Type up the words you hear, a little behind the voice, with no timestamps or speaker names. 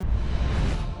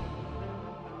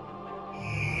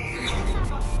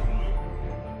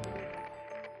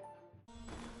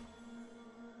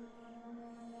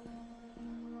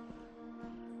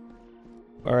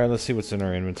Alright, let's see what's in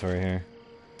our inventory here.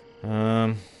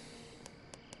 With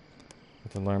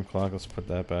the alarm clock, let's put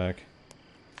that back.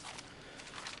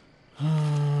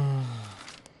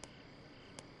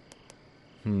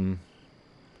 Let's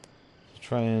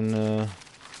try and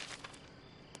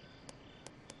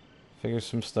figure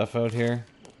some stuff out here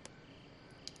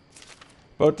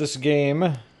about this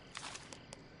game.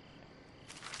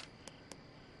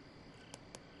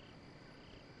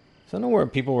 So I know where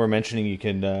people were mentioning you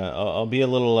can. I'll be a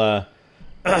little.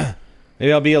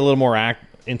 Maybe I'll be a little more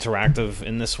interactive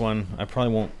in this one. I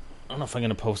probably won't. I don't know if I'm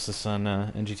gonna post this on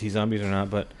NGTZombies or not,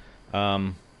 but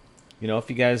you know, if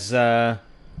you guys tell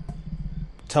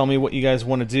me what you guys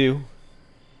want to do,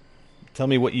 tell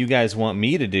me what you guys want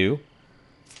me to do,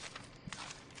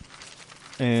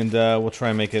 and we'll try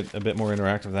and make it a bit more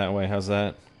interactive that way. How's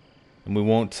that? And we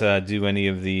won't do any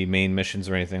of the main missions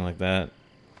or anything like that.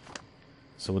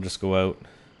 So we'll just go out.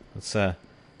 Let's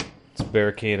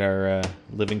barricade our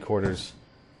living quarters.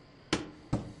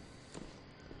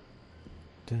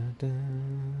 Dun,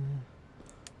 dun.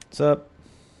 What's up?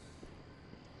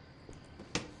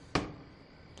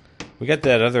 We got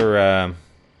that other.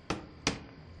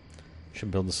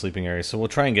 Should build the sleeping area. So we'll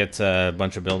try and get a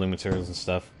bunch of building materials and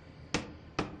stuff.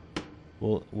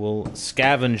 We'll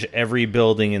scavenge every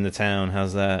building in the town.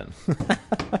 How's that?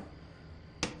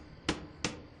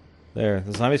 There,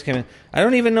 the zombies came in. I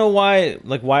don't even know why.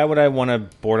 Like, why would I want to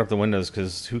board up the windows?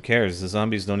 Because who cares? The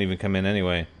zombies don't even come in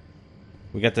anyway.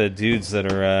 We got the dudes that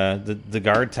are the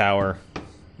guard tower.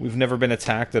 We've never been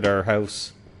attacked at our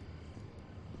house.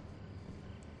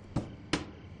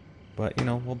 But you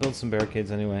know, we'll build some barricades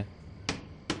anyway.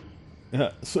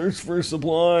 Search for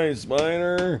supplies,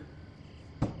 miner.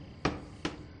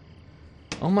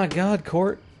 Oh my God,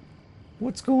 Court.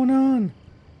 What's going on?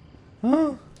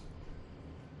 Huh?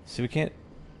 See, we can't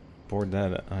board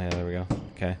that up. Oh yeah, there we go.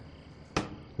 Okay.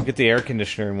 We'll get the air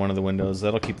conditioner in one of the windows.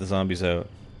 That'll keep the zombies out.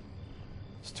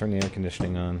 Let's turn the air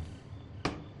conditioning on.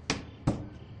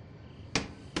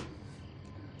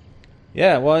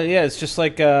 Yeah, well, yeah, it's just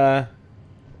like COD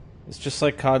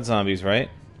Zombies, right?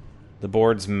 The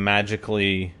boards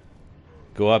magically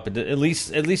go up. At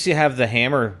least you have the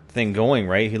hammer thing going,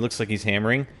 right? He looks like he's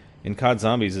hammering. In COD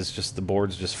Zombies, it's just the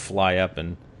boards just fly up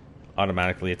and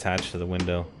automatically attach to the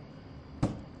window.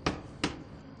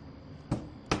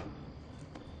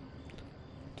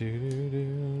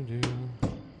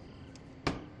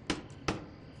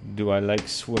 Do I like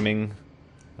swimming?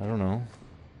 I don't know.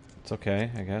 It's okay,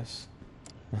 I guess.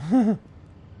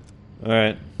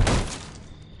 Alright.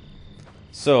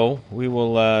 So, we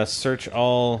will search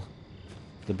all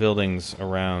the buildings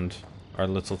around our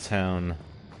little town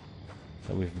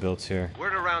that we've built here.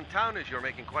 Word around town is you're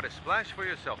making quite a splash for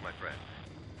yourself, my friend.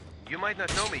 You might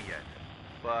not know me yet,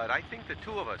 but I think the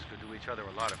two of us could do each other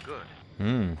a lot of good.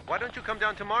 Why don't you come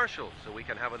down to Marshall's so we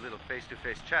can have a little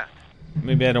face-to-face chat?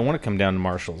 Maybe I don't want to come down to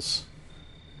Marshall's.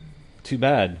 Too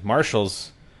bad.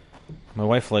 Marshall's. My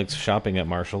wife likes shopping at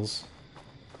Marshall's.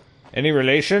 Any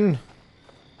relation?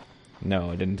 No,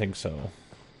 I didn't think so.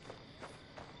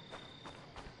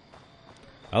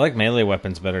 I like melee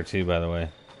weapons better too, by the way.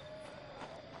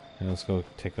 Okay, let's go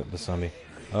take out the zombie.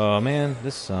 Oh man,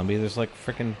 this zombie, there's like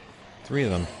frickin' 3 of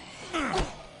them.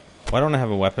 Why don't I have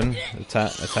a weapon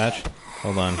attached?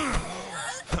 Hold on.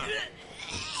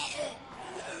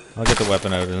 I'll get the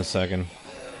weapon out in a second.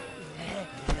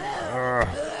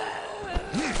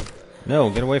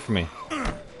 No, get away from me.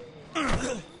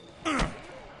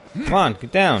 Come on,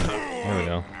 get down. There we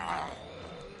go.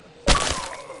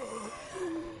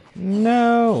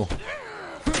 No!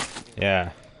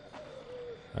 Yeah.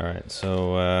 Alright,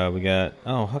 so we got...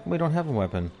 Oh, how come we don't have a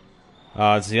weapon?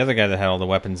 It's the other guy that had all the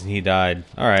weapons and he died.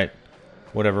 Alright.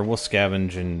 Whatever, we'll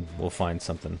scavenge and we'll find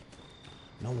something.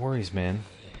 No worries, man.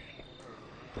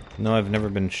 No, I've never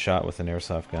been shot with an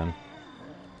airsoft gun.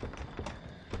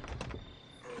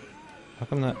 How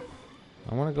come that...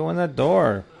 I want to go in that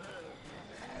door.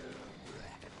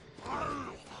 I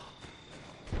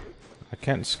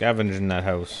can't scavenge in that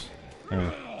house.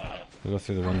 Here, we'll go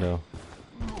through the window.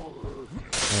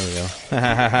 There we go.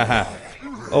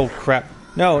 Oh, crap.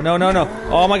 No, no, no, no.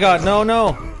 Oh my God, no,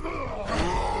 no.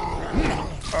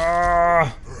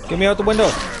 Get me out the window.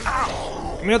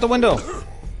 Get me out the window.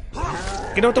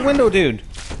 Get out the window, dude.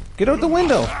 Get out the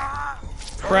window.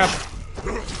 Crap.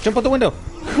 Jump out the window.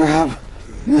 Crap.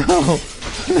 No.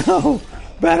 No.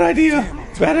 Bad idea.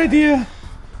 Bad idea.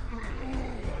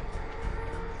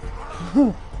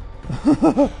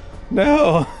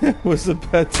 No. It was a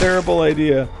terrible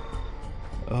idea.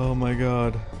 Oh my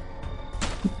God.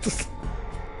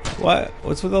 What?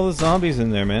 What's with all the zombies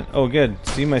in there, man? Oh, good.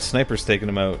 See, my sniper's taking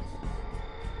them out.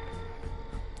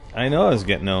 I know I was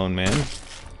getting owned, man.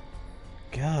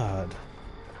 God.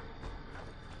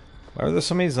 Why are there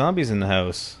so many zombies in the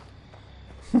house?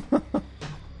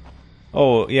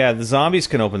 Oh, yeah, the zombies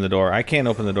can open the door. I can't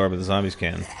open the door, but the zombies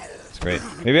can. That's great.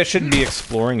 Maybe I shouldn't be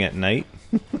exploring at night.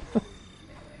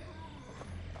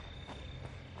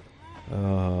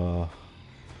 Oh.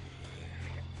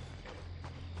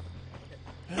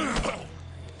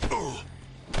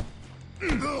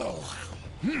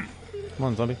 Come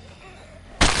on, zombie.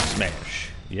 Smash.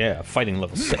 Yeah, fighting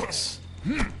level 6.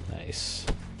 Nice.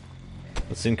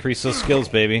 Let's increase those skills,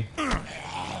 baby.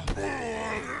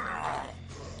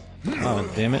 Oh,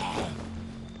 damn it.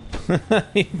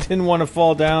 He didn't want to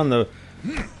fall down.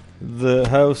 The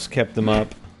house kept him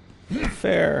up.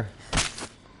 Fair.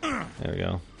 There we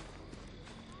go.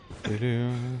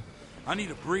 I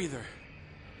need a breather.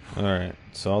 Alright,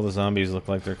 so all the zombies look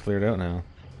like they're cleared out now.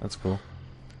 That's cool.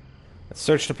 Let's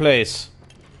search the place.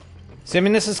 See, I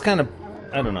mean, this is kind of...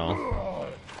 I don't know.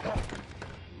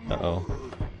 Uh-oh.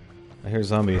 I hear a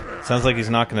zombie. Sounds like he's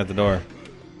knocking at the door.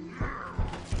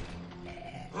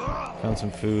 Found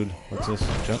some food. What's this?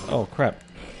 Jump? Oh, crap.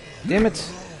 Damn it.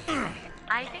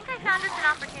 I think I found us an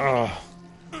opportunity. Oh,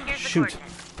 Here's the shoot.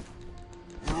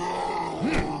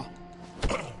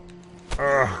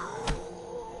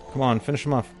 Come on, finish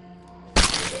him off.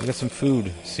 We got some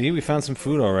food. See, we found some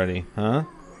food already, huh?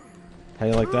 How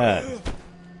you like that?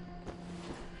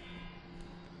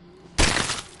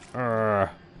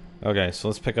 Okay, so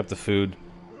let's pick up the food.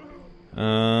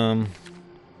 So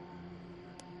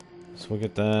we'll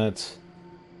get that.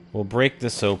 We'll break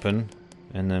this open,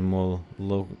 and then we'll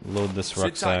load this Sit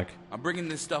rucksack. tight. I'm bringing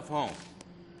this stuff home.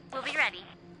 We'll be ready.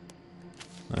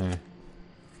 Alright.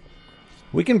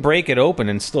 We can break it open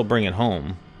and still bring it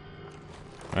home.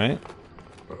 Right?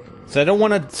 So I don't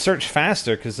want to search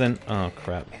faster, because then... Oh,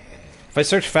 crap. If I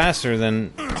search faster,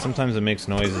 then sometimes it makes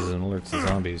noises and alerts the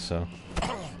zombies, so...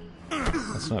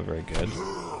 That's not very good.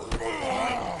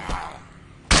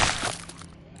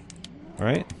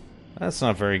 Right? That's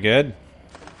not very good.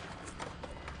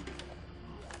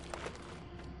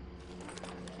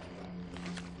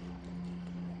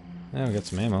 Now we got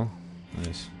some ammo.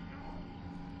 Nice.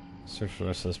 Search for the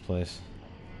rest of this place.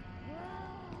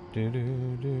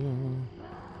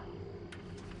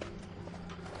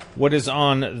 What is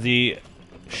on the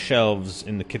shelves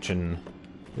in the kitchen?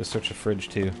 Go search the fridge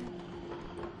too.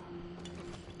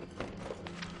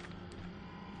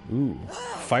 Ooh,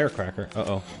 firecracker.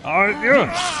 Uh-oh. Oh,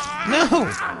 yeah!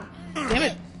 No! Damn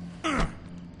it!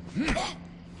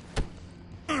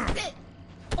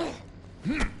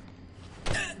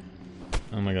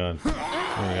 Oh my god.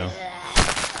 There we go.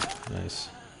 Nice.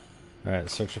 Alright,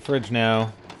 search the fridge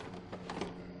now.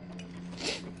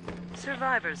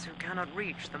 Survivors who cannot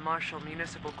reach the Marshall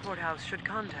Municipal Courthouse should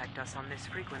contact us on this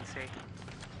frequency.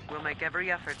 We'll make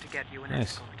every effort to get you an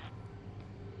Nice. escort.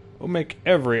 We'll make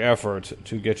every effort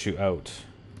to get you out.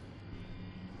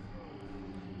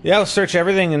 Yeah, I'll search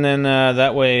everything, and then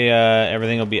that way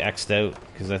everything will be X'd out.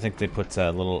 Because I think they put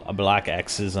little black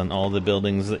X's on all the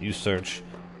buildings that you search,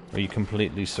 or you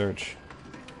completely search.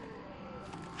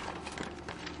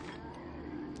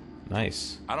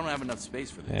 Nice. I don't have enough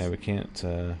space for this. Yeah, we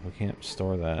can't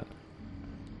store that,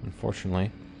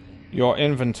 unfortunately. Your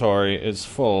inventory is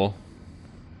full.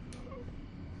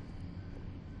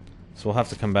 So we'll have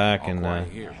to come back All quiet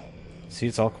here. see,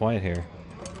 it's all quiet here.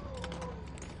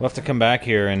 We'll have to come back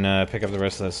here and pick up the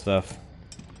rest of that stuff.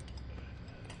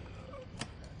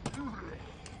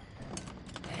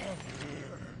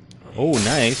 Oh,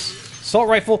 nice. Assault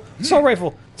rifle! Assault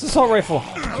rifle! It's an assault rifle!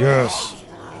 Yes!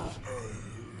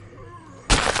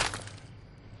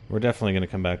 We're definitely gonna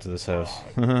come back to this house.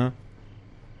 Alright,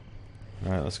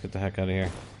 let's get the heck out of here.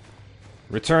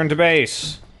 Return to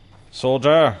base!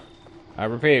 Soldier! I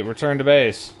repeat, return to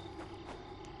base.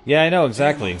 Yeah, I know,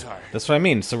 exactly. That's what I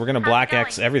mean, so we're gonna black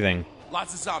X everything.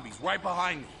 Lots of zombies right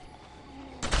behind me.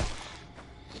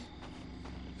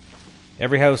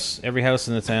 Every house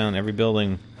in the town, every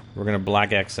building, we're gonna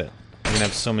black X it. We're gonna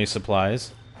have so many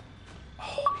supplies.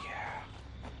 Oh yeah.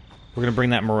 We're gonna bring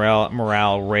that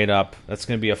morale right up. That's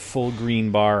gonna be a full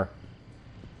green bar.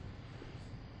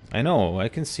 I know, I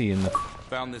can see in the...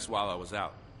 Found this while I was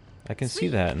out. I can see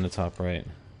that in the top right.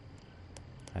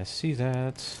 I see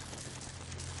that.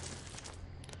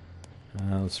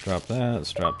 Let's drop that,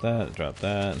 let's drop that, drop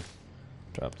that,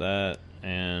 drop that,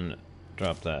 and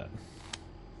drop that.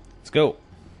 Let's go.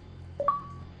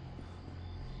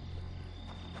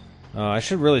 I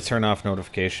should really turn off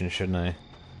notifications, shouldn't I?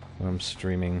 When I'm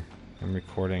streaming and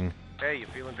recording. Hey, you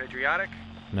feeling patriotic?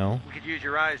 No? We could use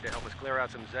your eyes to help us clear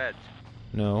out some Zeds.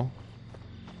 No.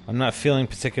 I'm not feeling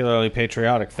particularly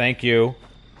patriotic, thank you.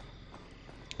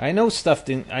 I know stuff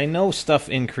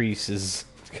increases.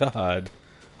 God.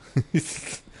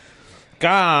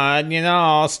 God, you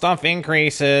know, stuff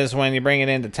increases when you bring it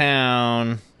into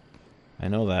town. I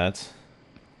know that.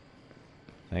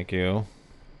 Thank you.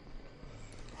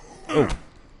 Oh,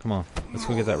 come on. Let's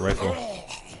go get that rifle.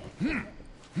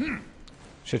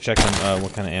 Should check on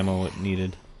what kind of ammo it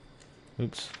needed.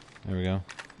 Oops. There we go.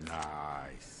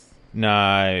 Nice.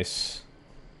 Nice.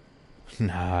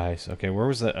 Nice. Okay, where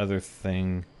was that other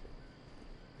thing?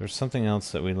 There's something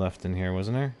else that we left in here,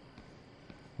 wasn't there?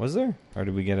 Was there? Or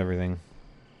did we get everything?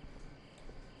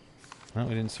 No,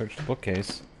 we didn't search the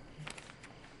bookcase.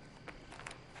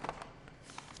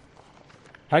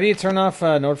 How do you turn off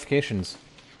notifications?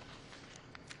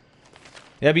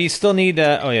 Yeah, but you still need...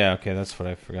 oh yeah, okay, that's what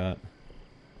I forgot.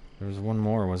 There was one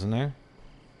more, wasn't there?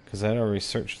 Because I had already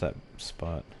searched that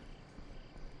spot.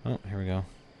 Oh, here we go.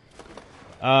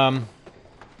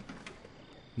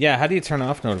 Yeah, how do you turn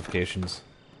off notifications?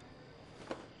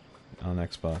 On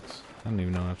Xbox. I don't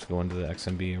even know. I have to go into the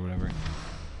XMB or whatever.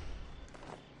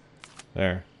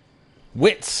 There.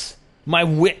 Wits! My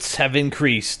wits have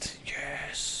increased!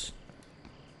 Yes!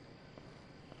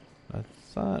 I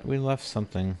thought we left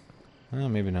something. Oh,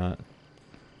 maybe not.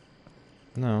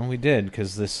 No, we did,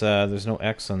 because this, there's no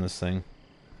X on this thing.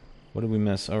 What did we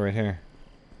miss? Oh, right here.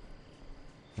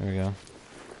 There we go.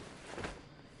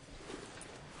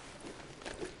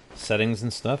 Settings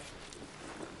and stuff.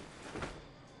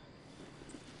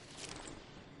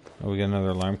 Oh, we got another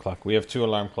alarm clock. We have 2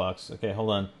 alarm clocks. Okay, hold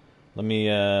on. Let me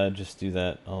just do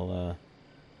that. I'll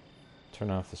turn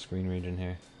off the screen region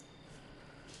here.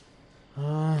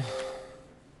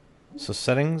 So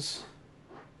settings,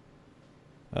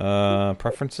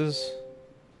 preferences,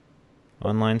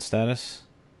 online status.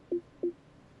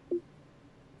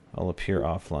 I'll appear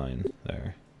offline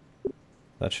there.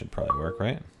 That should probably work,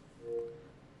 right?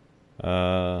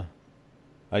 I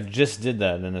just did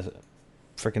that and a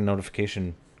freaking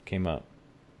notification came up.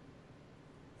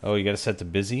 Oh, you gotta set to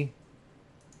busy?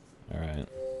 Alright.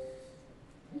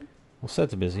 We'll set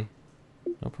to busy.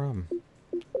 No problem.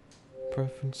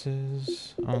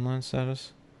 Preferences, online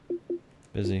status.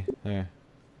 Busy. There.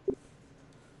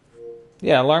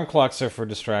 Yeah, alarm clocks are for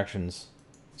distractions.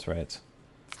 That's right.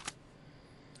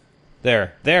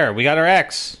 There. There! We got our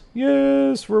X!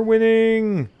 Yes! We're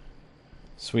winning!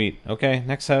 Sweet. Okay,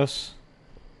 next house.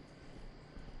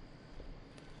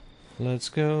 Let's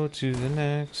go to the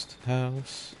next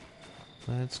house.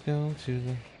 Let's go to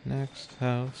the next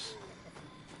house.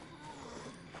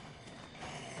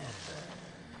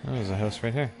 Oh, there's a house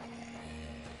right here.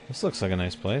 This looks like a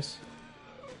nice place.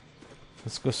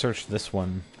 Let's go search this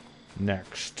one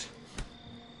next.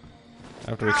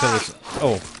 After we kill this...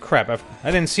 Oh, crap.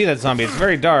 I didn't see that zombie. It's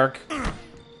very dark.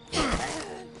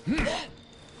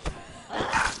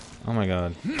 Oh my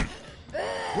god.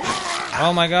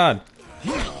 Oh my god.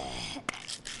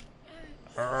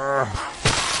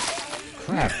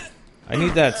 Crap. I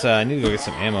need that, I need to go get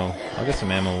some ammo. I'll get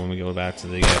some ammo when we go back to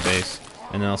the base.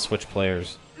 And then I'll switch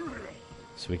players.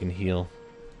 So we can heal.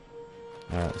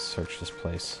 Alright, let's search this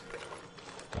place.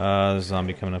 There's a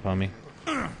zombie coming up on me.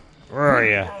 Where are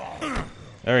you?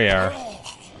 There you are.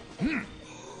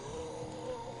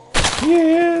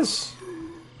 Yes!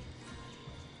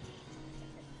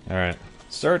 Alright.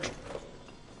 Search!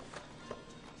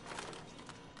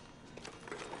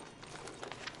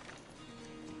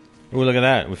 Ooh, look at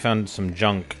that. We found some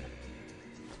junk.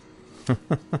 Here,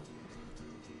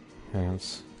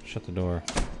 let's shut the door.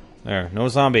 There. No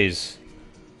zombies.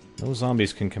 No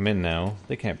zombies can come in now.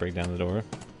 They can't break down the door.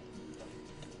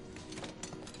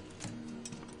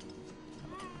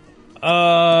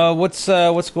 What's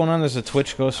going on? There's a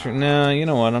Twitch ghost stream. Nah, you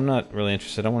know what? I'm not really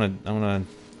interested. I wanna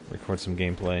record some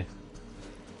gameplay.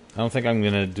 I don't think I'm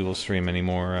gonna dual stream any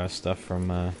more stuff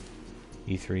from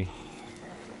E3.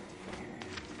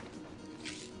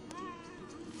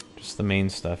 Just the main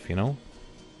stuff, you know?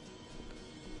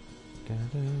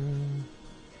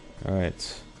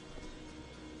 Alright.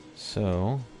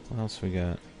 So, what else we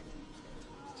got?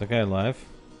 Is that guy alive?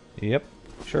 Yep.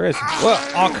 Sure is. Whoa!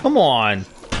 Oh, come on!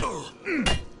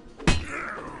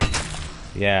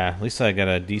 Yeah, at least I got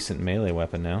a decent melee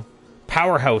weapon now.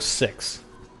 Powerhouse 6!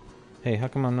 Hey, how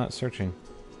come I'm not searching?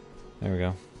 There we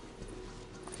go.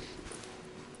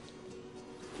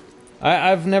 I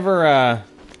haven't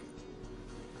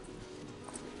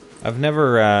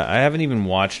even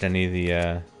watched any of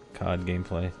the COD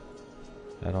gameplay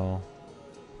at all.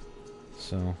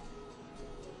 So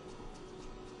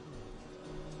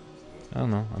I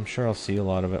don't know. I'm sure I'll see a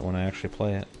lot of it when I actually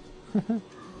play it.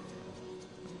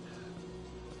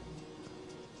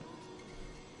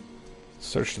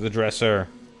 Search the dresser.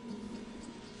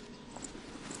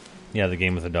 Yeah, the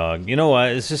game with the dog. You know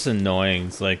what? It's just annoying.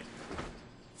 It's like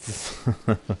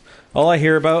all I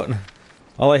hear about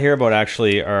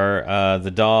actually are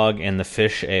the dog and the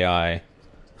fish AI.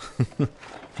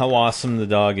 How awesome the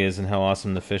dog is and how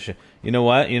awesome the fish is. You know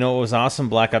what? You know what was awesome?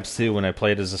 Black Ops 2 when I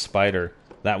played as a spider.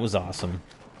 That was awesome.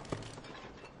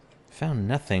 Found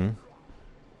nothing.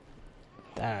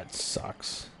 That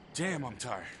sucks. Damn, I'm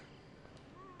tired.